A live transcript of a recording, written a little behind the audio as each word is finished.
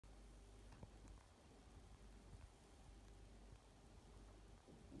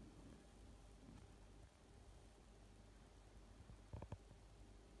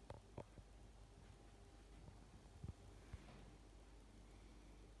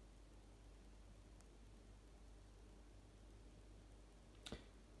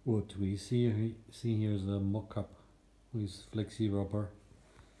What we see here is a mock-up with flexi rubber.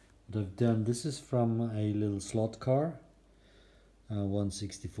 What I've done, this is from a little slot car, a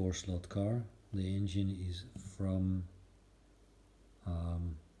 164 slot car. The engine is from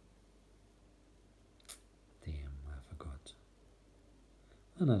damn, I forgot.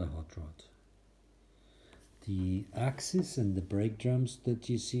 Another hot rod. The axis and the brake drums that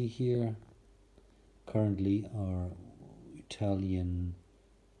you see here currently are Italian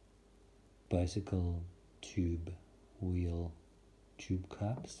bicycle tube wheel tube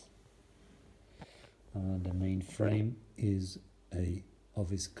caps. The main frame is a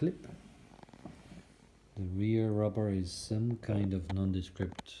office clip. The rear rubber is some kind of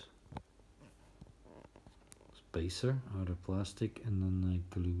nondescript spacer out of plastic, and then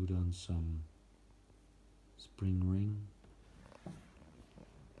I glued on some spring ring.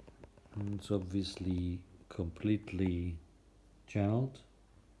 And it's obviously completely channeled,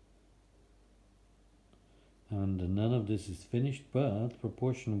 and none of this is finished, but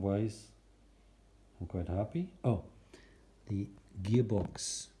proportion wise I'm quite happy. Oh, the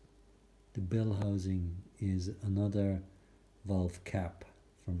gearbox, the bell housing is another valve cap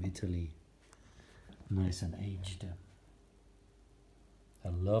from Italy, nice and aged. I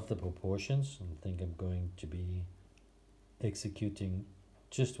love the proportions and think I'm going to be executing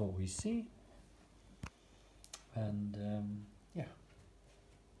just what we see. And yeah,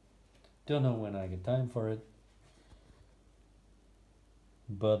 don't know when I get time for it,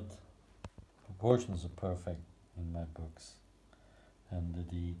 but proportions are perfect in my books. And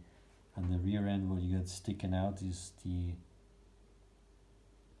the rear end, what you got sticking out is the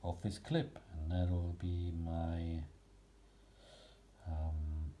office clip, and that will be my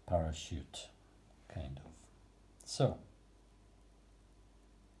parachute, kind of. So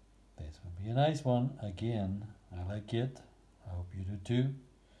this will be a nice one. Again, I like it. I hope you do too.